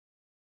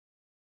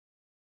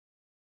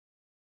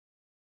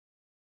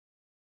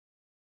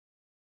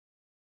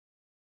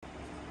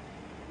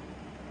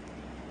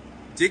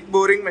Jig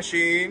boring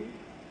machine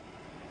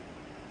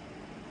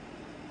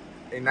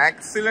in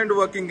excellent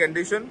working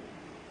condition.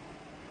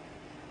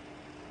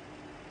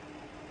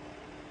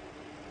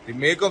 The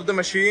make of the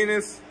machine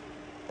is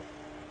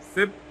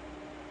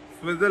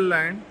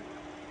Switzerland,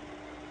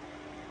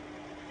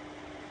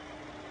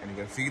 and you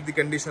can see the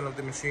condition of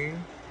the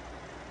machine.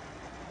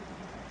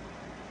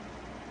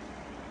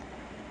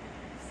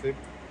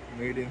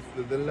 Made in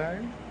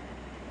Switzerland.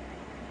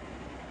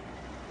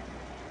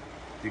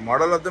 The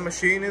model of the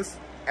machine is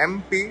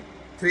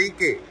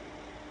MP-3K.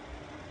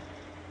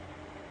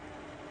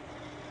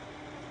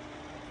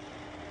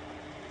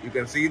 You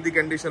can see the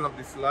condition of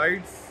the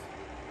slides.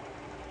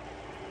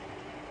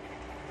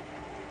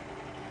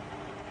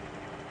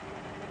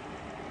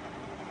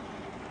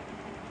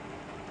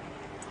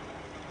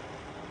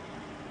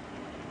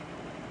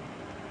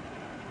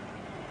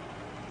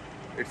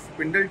 Its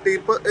spindle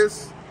taper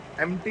is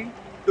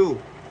MT2.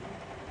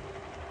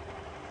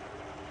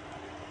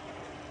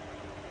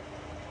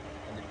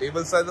 And the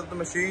table size of the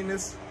machine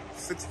is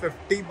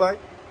 650 by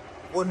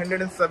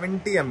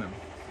 470 mm.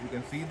 You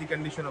can see the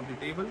condition of the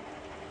table.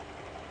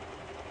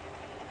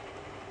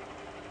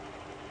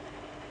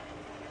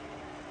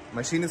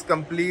 Machine is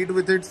complete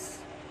with its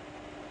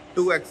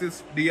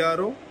 2-axis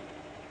DRO.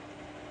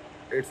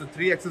 It's a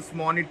 3-axis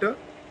monitor,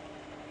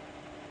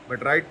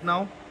 but right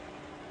now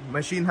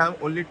machine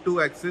have only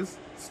 2-axis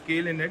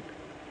scale in it.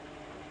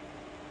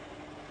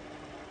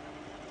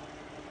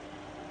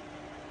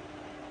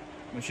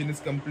 Machine is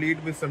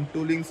complete with some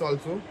toolings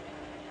also,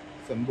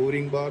 some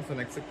boring bars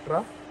and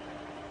etc.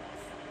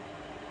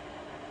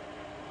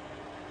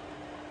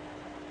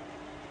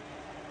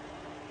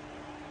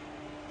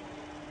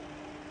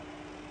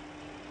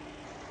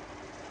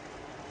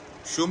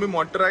 Show me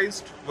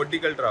motorized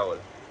vertical trowel.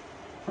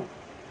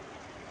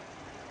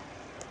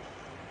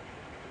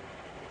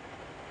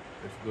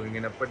 It's going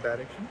in upward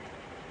direction.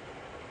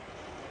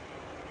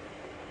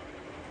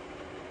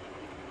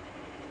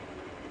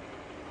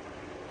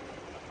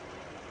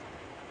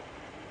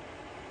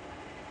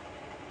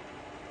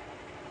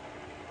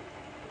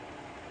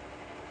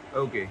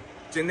 Okay,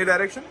 change the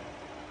direction.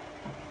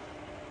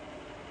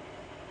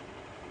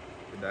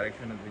 The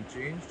direction has been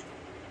changed.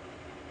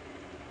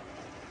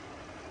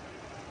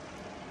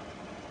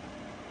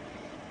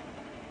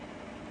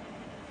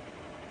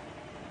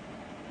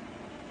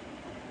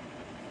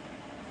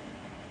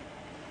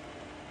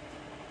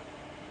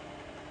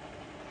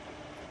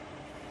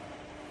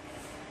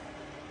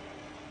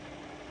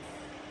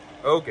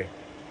 Okay,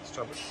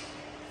 stop it.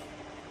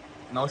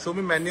 Now show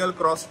me manual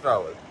cross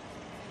trowel.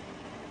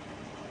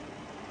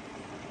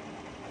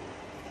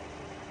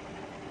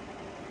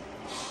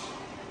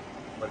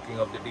 Working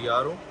of the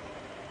DRO.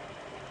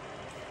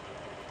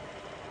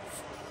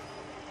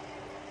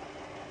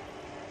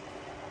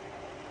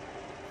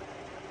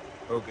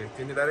 Okay,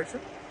 change the direction.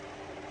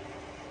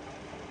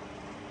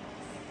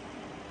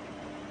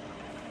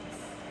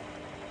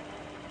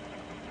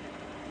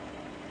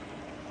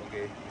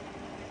 Okay,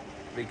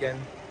 we can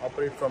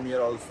operate from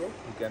here also.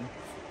 We can,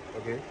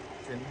 okay,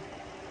 change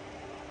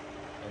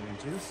 10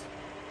 inches.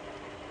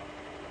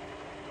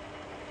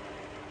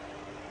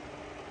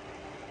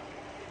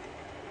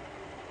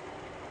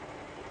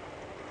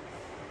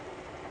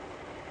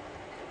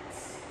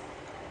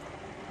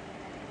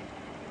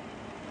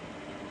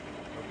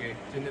 Okay,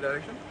 change the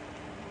direction.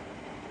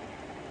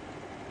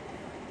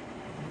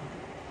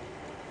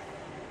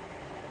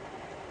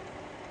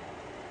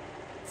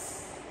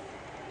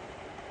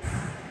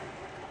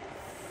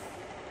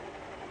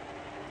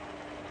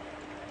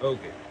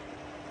 Okay,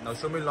 now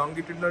show me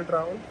longitudinal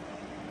trowel. You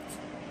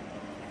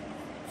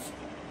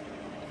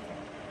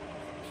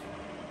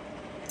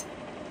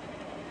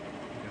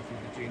can see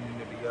the change in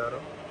the DRO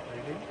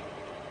reading.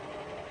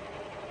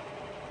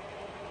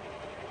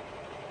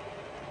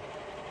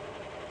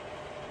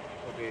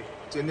 Okay,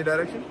 change the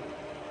direction.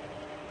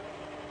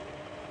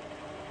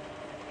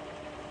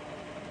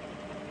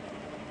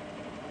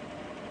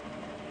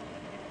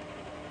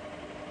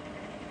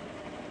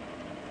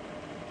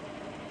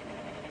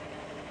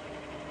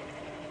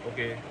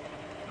 Okay,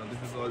 now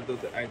this is all the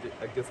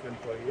adjustment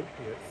for you.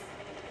 Yes,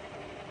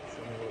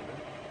 show me over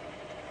there.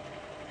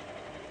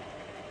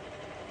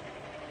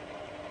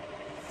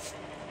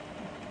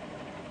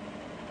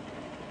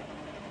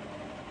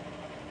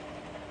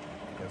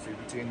 You can see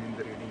the change in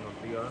the reading of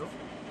the arrow.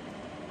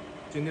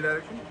 Change the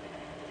direction.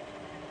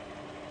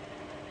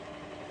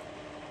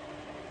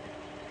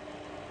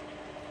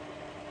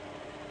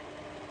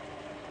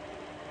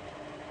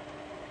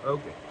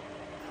 Okay.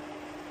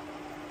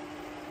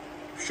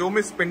 Show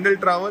me spindle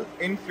trowel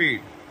in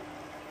feed.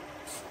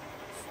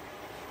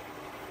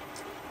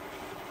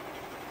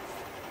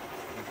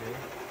 Okay,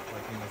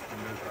 working a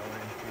spindle trowel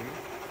in feed.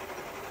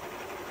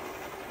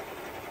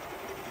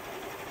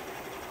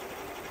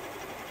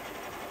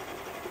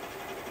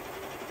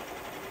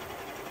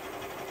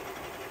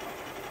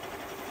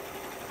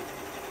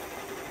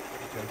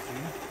 You can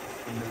see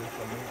spindle is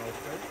coming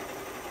outside.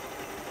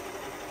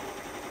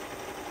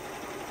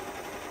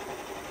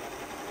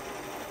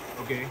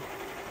 Okay.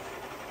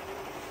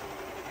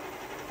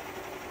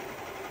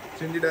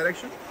 change the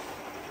direction.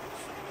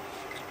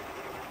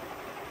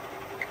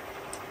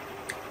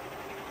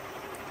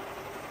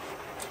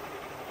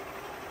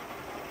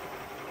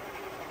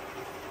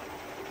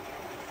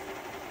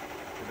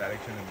 The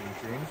direction has been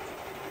changed.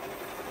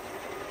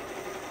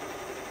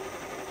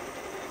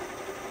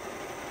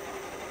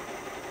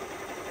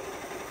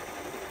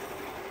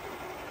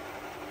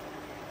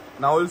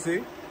 Now we'll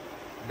see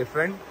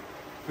different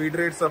speed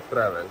rates of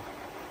travel.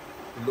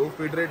 The low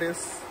speed rate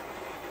is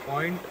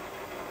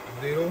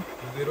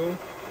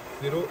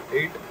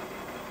 0.0008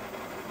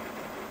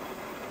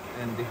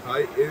 and the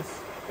high is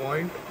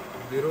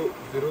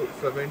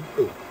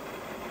 0.0072.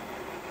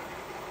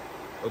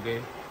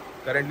 Okay,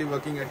 currently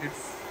working at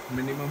its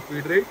minimum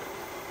speed rate.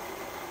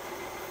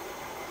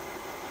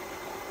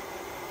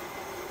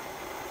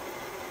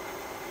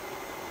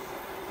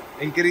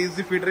 Increase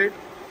the feed rate.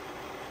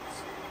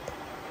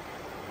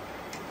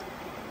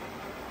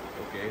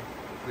 Okay,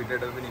 feed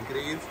rate has been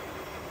increased.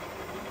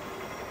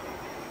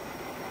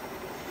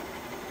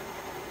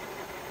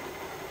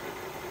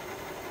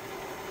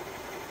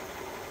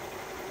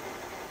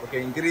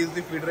 Okay, increase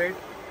the feed rate.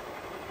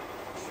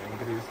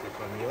 Increase it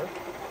from here.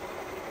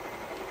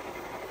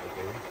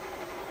 Okay.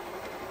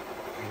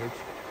 Which?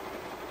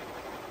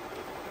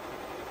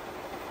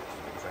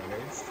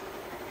 Engaged.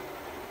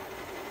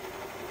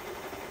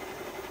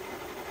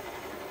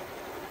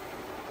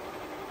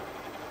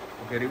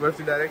 Okay, reverse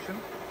the direction.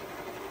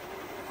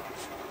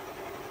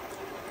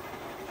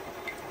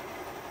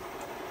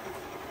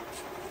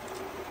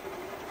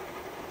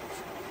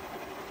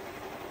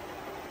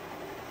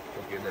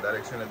 Okay, the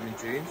direction has been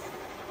changed.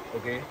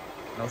 Okay,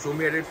 now show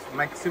me at its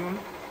maximum.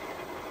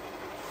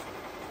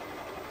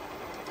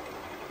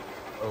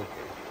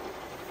 Okay,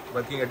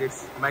 working at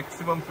its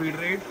maximum feed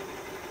rate,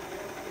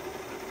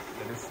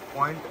 that is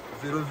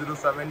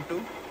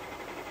 0.0072.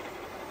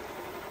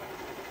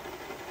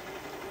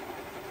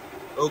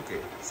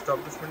 Okay,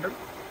 stop the spindle.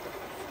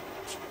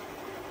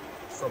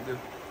 Stop the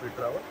feed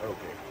travel.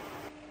 Okay.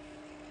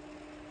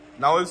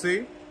 Now we'll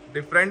see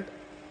different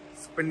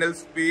spindle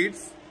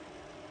speeds.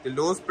 The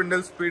low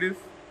spindle speed is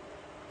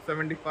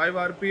 75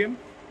 RPM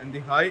and the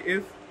high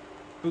is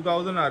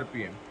 2000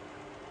 RPM.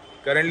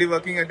 Currently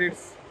working at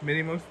its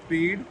minimum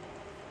speed,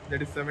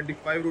 that is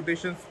 75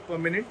 rotations per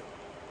minute.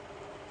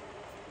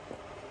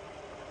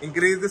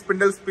 Increase the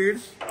spindle speed.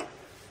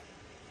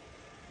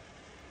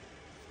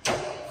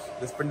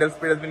 The spindle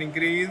speed has been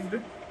increased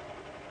to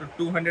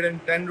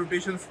 210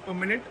 rotations per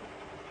minute.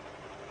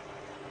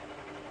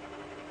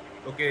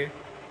 Okay,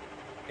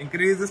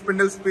 increase the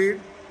spindle speed.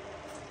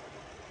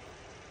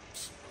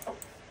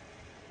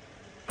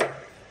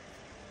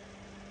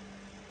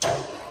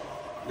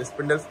 The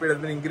spindle speed has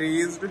been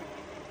increased to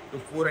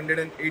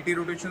 480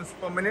 rotations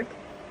per minute.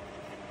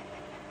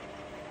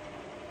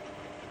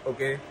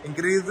 Okay,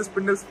 increase the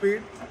spindle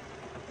speed.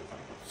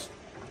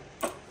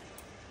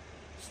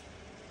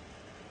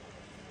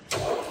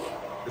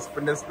 The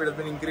spindle speed has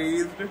been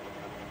increased to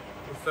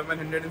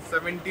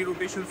 770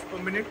 rotations per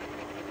minute.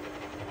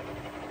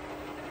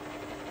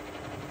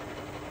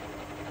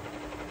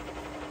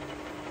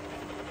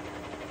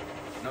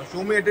 Now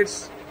show me at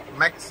its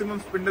maximum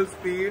spindle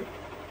speed,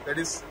 that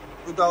is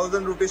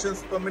 2000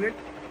 rotations per minute.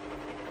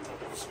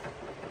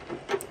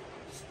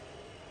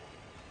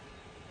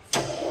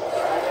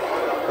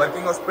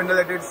 Working of spindle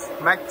at its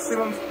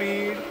maximum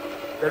speed,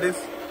 that is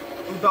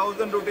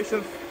 2000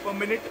 rotations per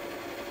minute.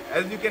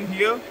 As you can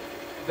hear,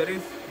 there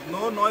is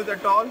no noise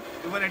at all.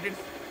 Even at its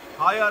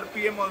high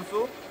RPM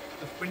also,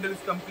 the spindle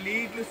is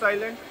completely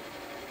silent.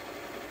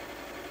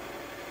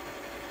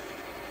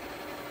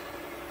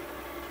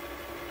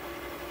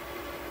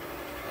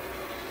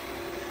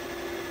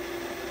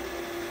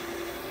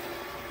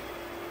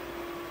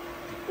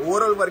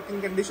 Overall working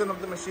condition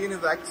of the machine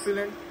is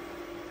excellent.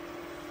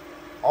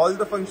 All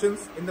the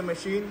functions in the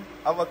machine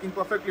are working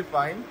perfectly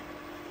fine.